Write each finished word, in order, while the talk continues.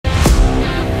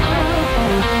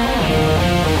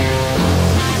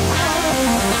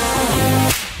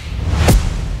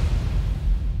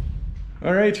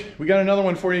right, we got another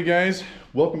one for you guys.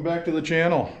 Welcome back to the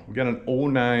channel. We got an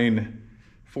 09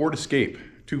 Ford Escape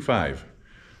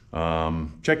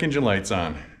 2.5. Check engine lights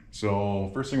on.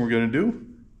 So first thing we're gonna do,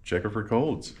 check it for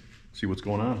codes. See what's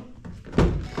going on.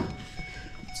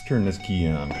 Let's turn this key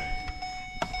on.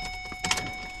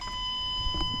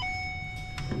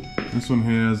 This one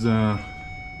has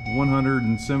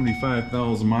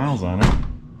 175,000 miles on it.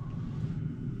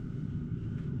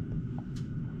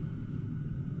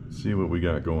 See what we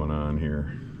got going on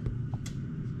here.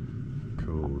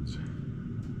 Codes.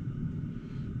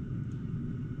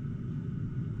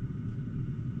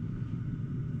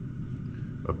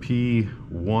 A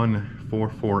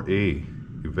P144A,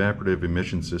 evaporative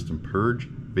emission system purge,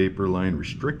 vapor line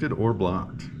restricted or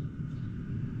blocked.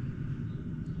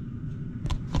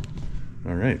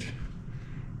 All right,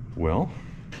 well,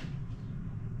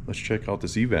 let's check out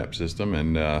this EVAP system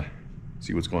and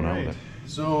see what's going on with it.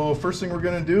 So first thing we're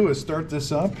gonna do is start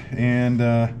this up and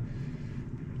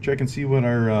check and see what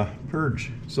our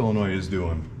purge solenoid is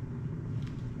doing.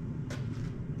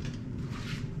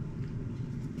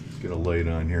 Let's get a light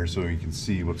on here so you can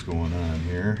see what's going on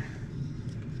here.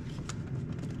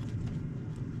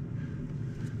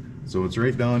 So it's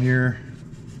right down here,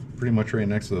 pretty much right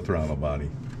next to the throttle body.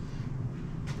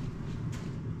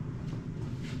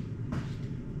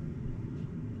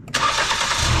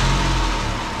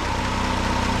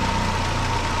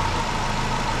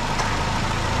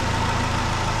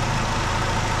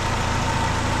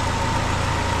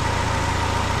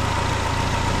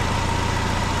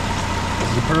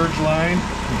 The purge line,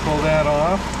 you pull that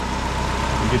off,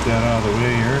 and get that out of the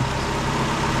way here.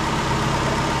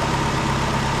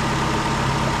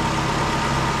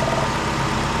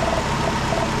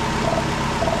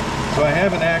 So I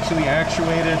haven't actually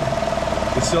actuated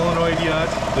the solenoid yet.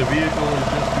 The vehicle is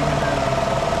just doing that.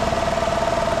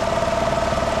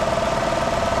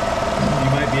 You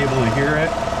might be able to hear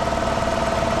it.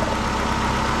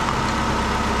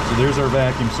 So there's our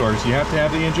vacuum source. You have to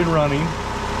have the engine running.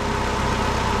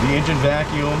 The engine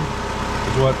vacuum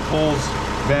is what pulls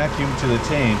vacuum to the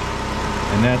tank,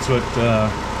 and that's what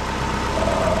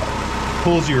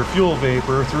pulls your fuel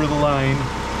vapor through the line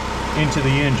into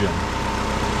the engine.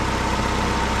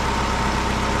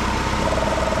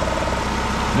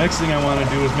 Next thing I want to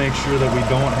do is make sure that we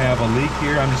don't have a leak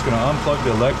here. I'm just going to unplug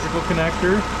the electrical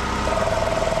connector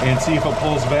and see if it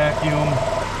pulls vacuum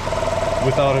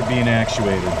without it being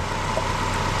actuated.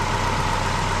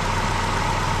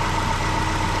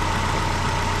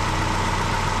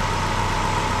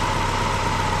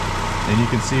 And you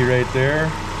can see right there,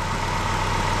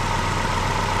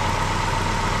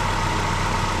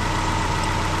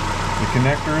 the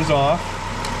connector is off.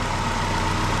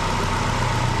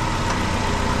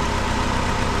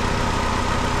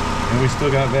 And we still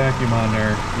got vacuum on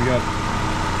there. We got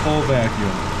full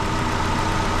vacuum.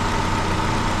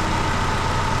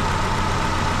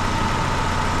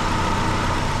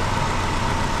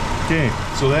 Okay,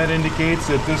 so that indicates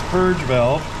that this purge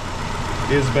valve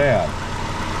is bad.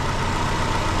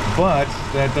 But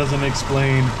that doesn't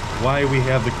explain why we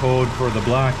have the code for the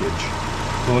blockage.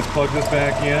 So let's plug this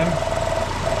back in.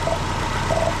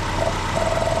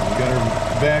 We got our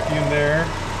vacuum there.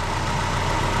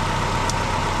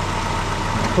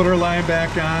 Put our line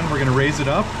back on. We're going to raise it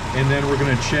up, and then we're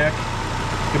going to check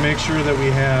to make sure that we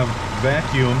have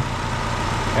vacuum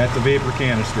at the vapor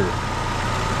canister.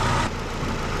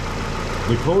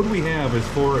 The code we have is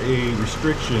for a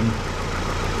restriction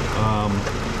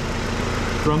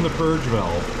from the purge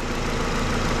valve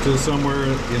to somewhere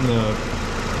in the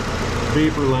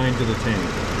vapor line to the tank.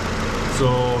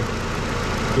 So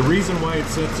the reason why it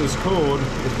sets this code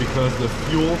is because the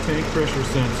fuel tank pressure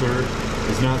sensor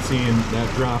is not seeing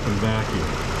that drop in vacuum.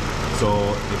 So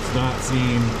it's not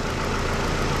seeing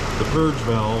the purge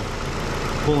valve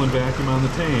pulling vacuum on the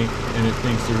tank, and it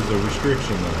thinks there's a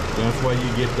restriction there. That's why you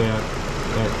get that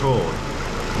code.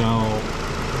 Now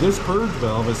this purge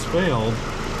valve has failed,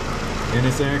 and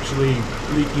it's actually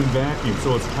leaking vacuum,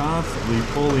 so it's constantly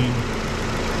pulling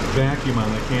vacuum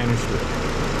on the canister.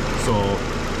 So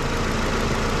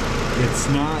it's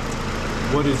not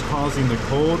what is causing the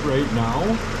code right now.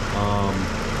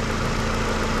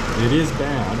 It is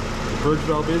bad. The purge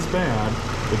valve is bad,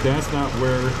 but that's not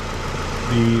where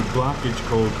the blockage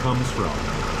code comes from.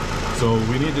 So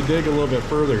we need to dig a little bit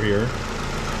further here.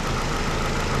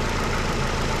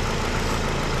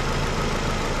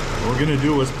 What we're going to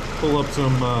do is pull up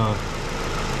some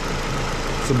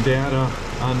data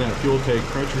on that fuel tank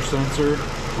pressure sensor.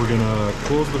 We're going to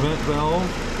close the vent valve,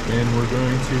 and we're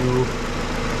going to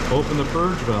open the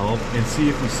purge valve and see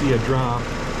if we see a drop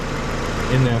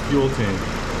in that fuel tank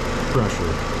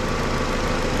pressure.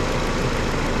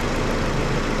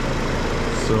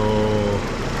 So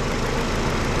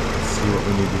let's see what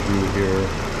we need to do here.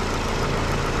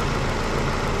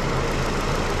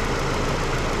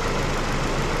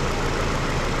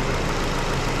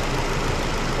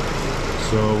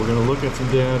 So we're going to look at some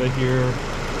data here.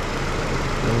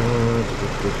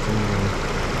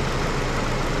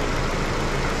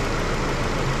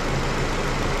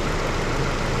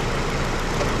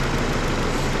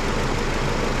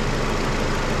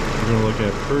 We're going to look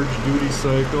at purge duty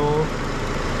cycle.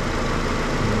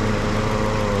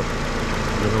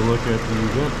 We're going to look at the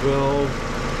vent valve.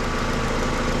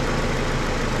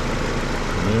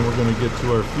 And then we're going to get to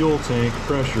our fuel tank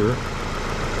pressure.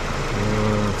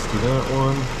 Let's do that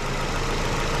one.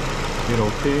 Hit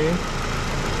OK.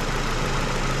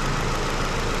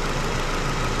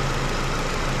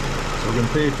 So we're going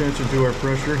to pay attention to our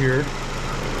pressure here.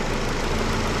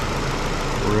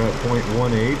 We're at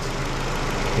 0.18.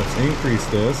 Let's increase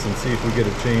this and see if we get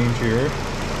a change here.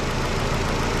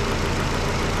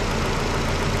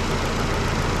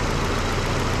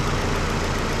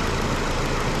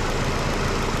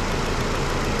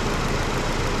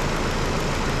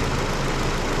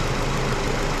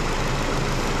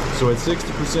 So at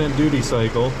 60% duty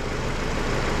cycle,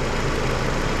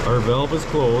 our valve is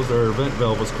closed, our vent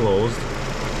valve is closed.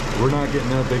 We're not getting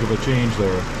that big of a change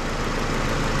there.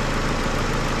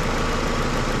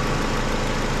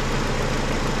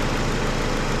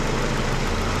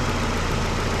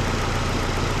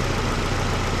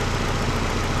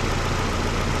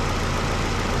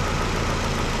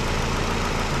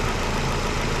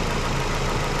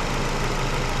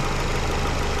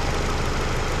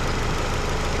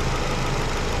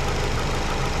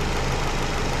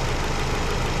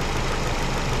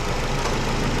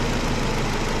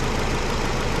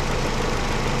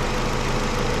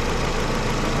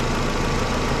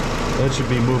 That should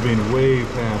be moving way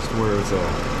past where it's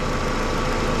at.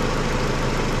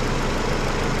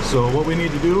 So what we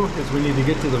need to do is we need to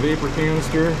get to the vapor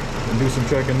canister and do some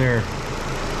checking there.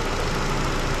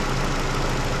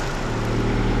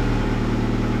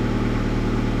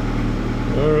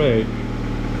 Alright,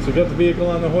 so we got the vehicle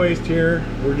on the hoist here.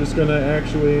 We're just going to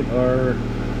actuate our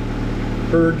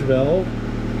purge valve.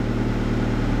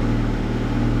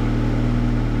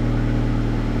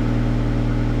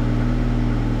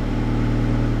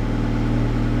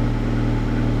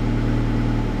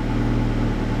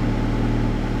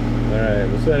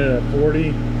 We'll set it at 40,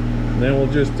 and then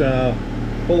we'll just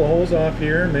pull the hose off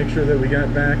here, make sure that we got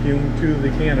vacuum to the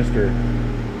canister.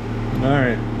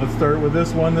 Alright, let's start with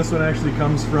this one. This one actually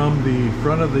comes from the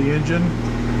front of the engine,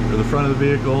 or the front of the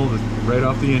vehicle, right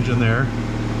off the engine there.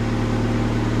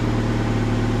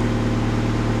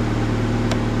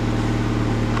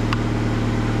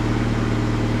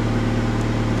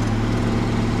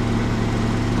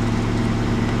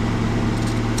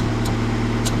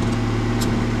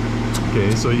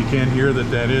 Okay, so you can hear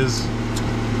that that is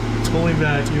pulling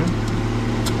vacuum.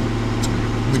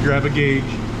 Let me grab a gauge.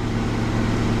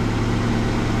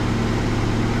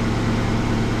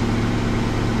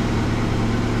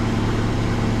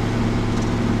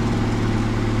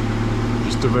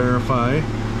 Just to verify.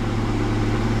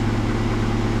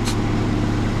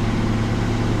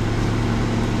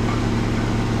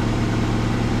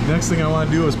 Next thing I want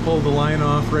to do is pull the line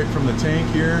off right from the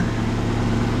tank here.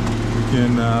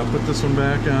 Can put this one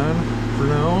back on for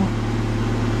now.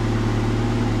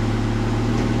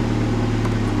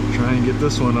 Try and get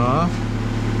this one off.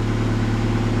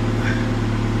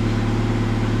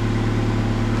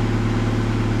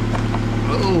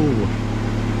 Oh!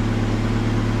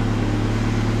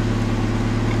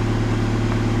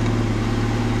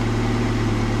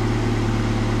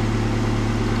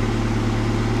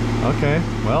 Okay,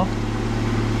 well,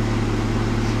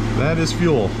 that is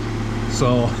fuel.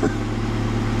 So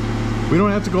we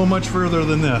don't have to go much further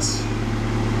than this.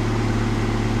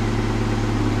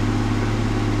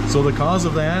 So the cause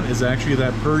of that is actually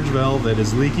that purge valve that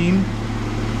is leaking.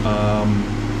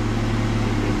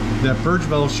 That purge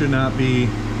valve should not be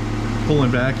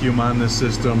pulling vacuum on this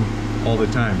system all the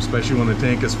time, especially when the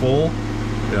tank is full.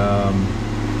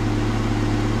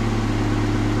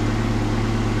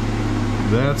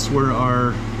 That's where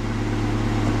our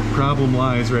problem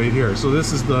lies right here. So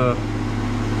this is the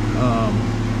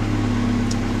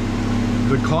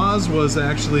cause was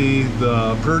actually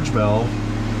the purge valve,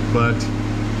 but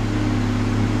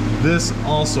this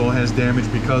also has damage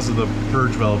because of the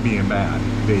purge valve being bad,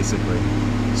 basically.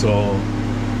 So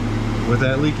with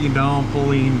that leaking down,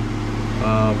 pulling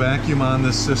vacuum on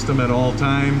this system at all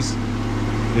times,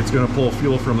 it's going to pull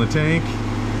fuel from the tank,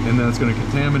 and then it's going to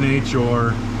contaminate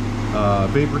your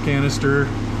vapor canister.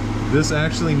 This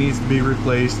actually needs to be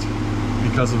replaced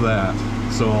because of that.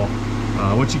 So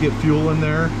once you get fuel in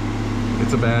there,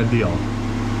 it's a bad deal.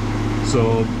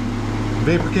 So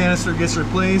vapor canister gets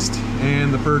replaced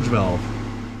and the purge valve.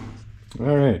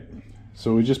 All right,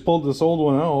 so we just pulled this old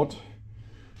one out,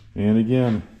 and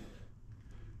again,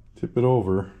 tip it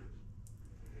over,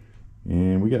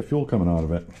 and we got fuel coming out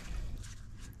of it.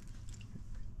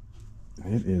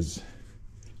 It is,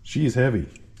 she's heavy,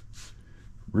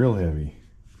 real heavy.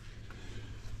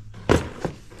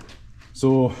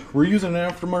 So we're using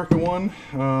an aftermarket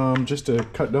one just to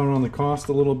cut down on the cost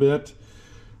a little bit.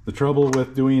 The trouble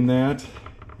with doing that,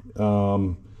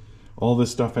 all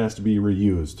this stuff has to be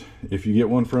reused. If you get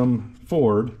one from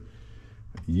Ford,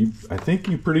 I think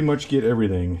you pretty much get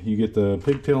everything. You get the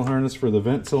pigtail harness for the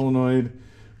vent solenoid,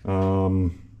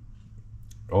 all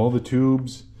the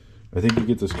tubes. I think you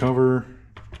get this cover.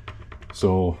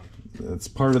 So that's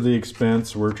part of the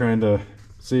expense. We're trying to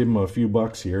save them a few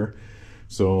bucks here.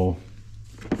 So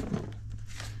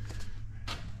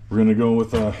we're gonna go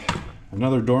with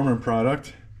another Dorman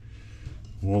product.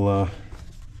 We'll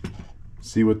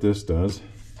see what this does.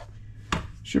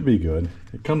 Should be good.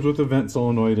 It comes with a vent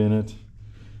solenoid in it.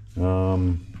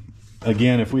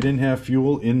 Again, if we didn't have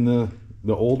fuel in the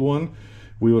old one,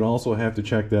 we would also have to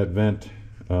check that vent,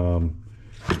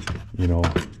 you know,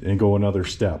 and go another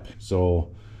step.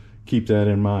 So keep that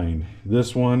in mind.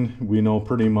 This one, we know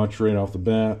pretty much right off the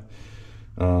bat,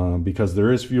 because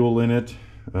there is fuel in it,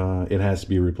 it has to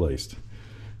be replaced.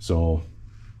 So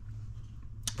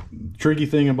tricky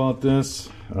thing about this,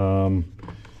 you know,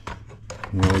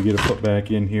 we get it put back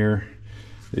in here.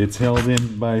 It's held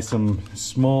in by some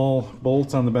small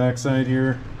bolts on the back side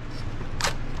here,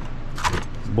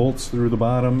 bolts through the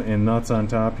bottom and nuts on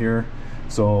top here,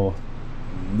 so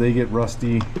they get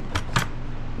rusty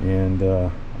and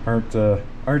aren't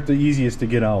the easiest to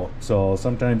get out. So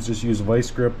sometimes just use a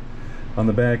vice grip on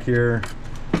the back here,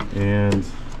 and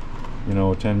you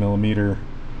know, a 10mm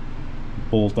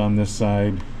bolt on this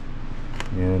side,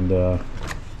 and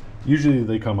usually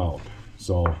they come out.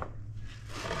 So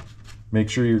make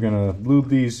sure you're gonna lube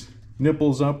these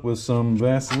nipples up with some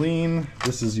Vaseline.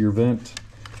 This is your vent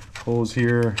hose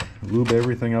here. Lube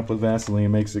everything up with Vaseline,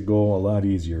 makes it go a lot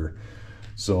easier.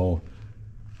 So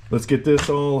let's get this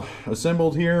all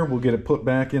assembled here. We'll get it put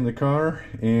back in the car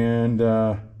and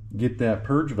get that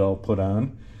purge valve put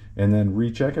on, and then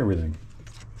recheck everything.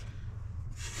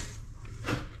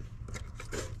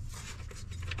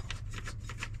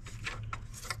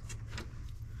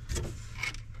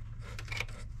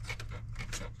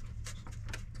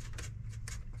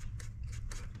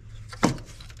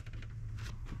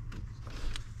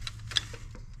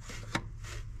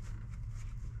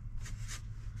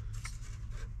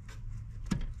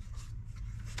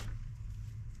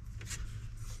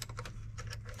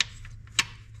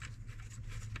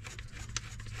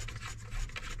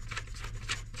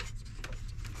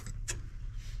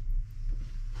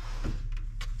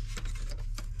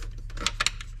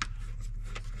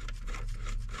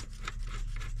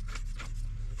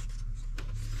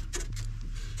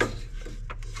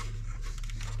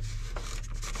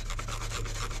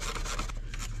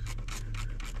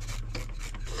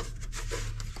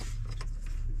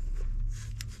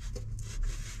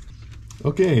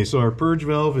 Okay, so our purge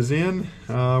valve is in.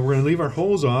 We're going to leave our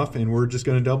hose off, and we're just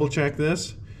going to double check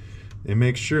this and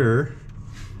make sure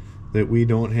that we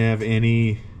don't have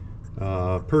any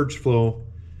purge flow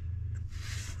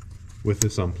with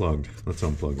this unplugged. Let's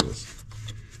unplug this.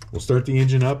 We'll start the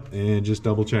engine up and just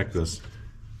double check this.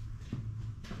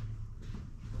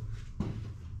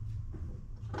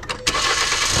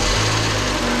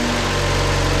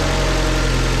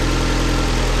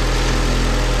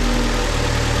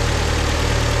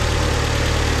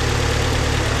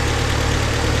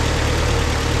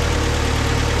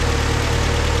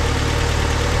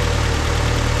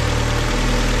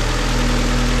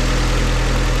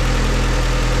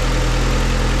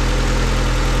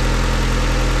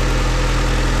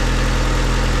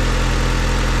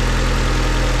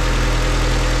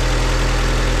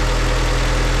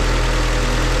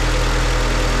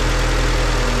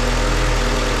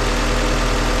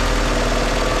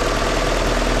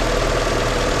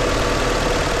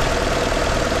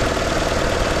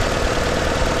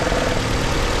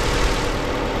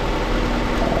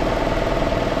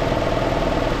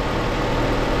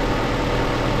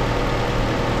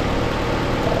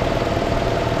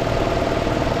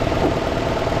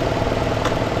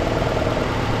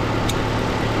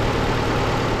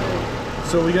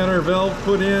 So we got our valve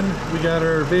put in, we got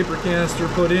our vapor canister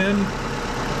put in,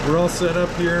 we're all set up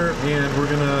here, and we're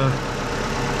gonna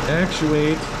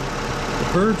actuate the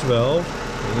purge valve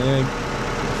and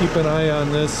keep an eye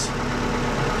on this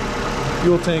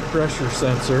fuel tank pressure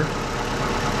sensor.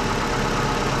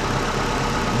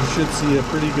 You should see a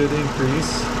pretty good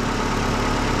increase.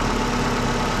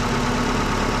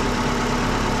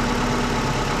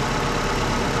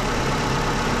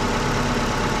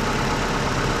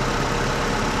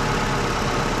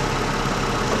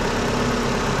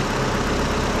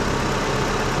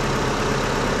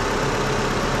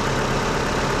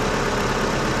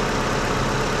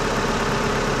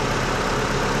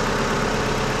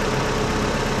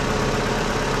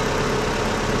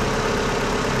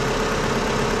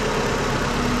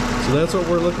 So that's what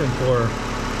we're looking for.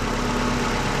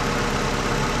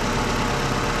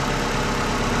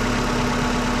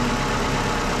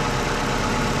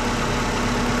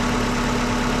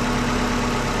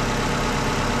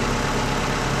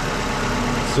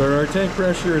 So our tank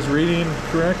pressure is reading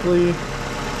correctly,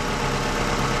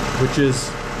 which is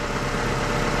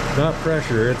not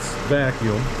pressure, it's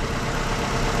vacuum.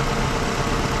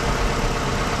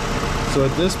 So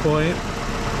at this point,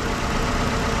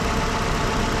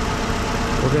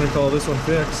 we're going to call this one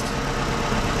fixed.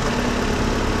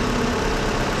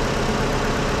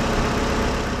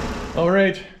 All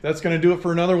right, that's going to do it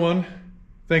for another one.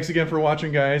 Thanks again for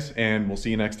watching, guys, and we'll see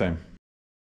you next time.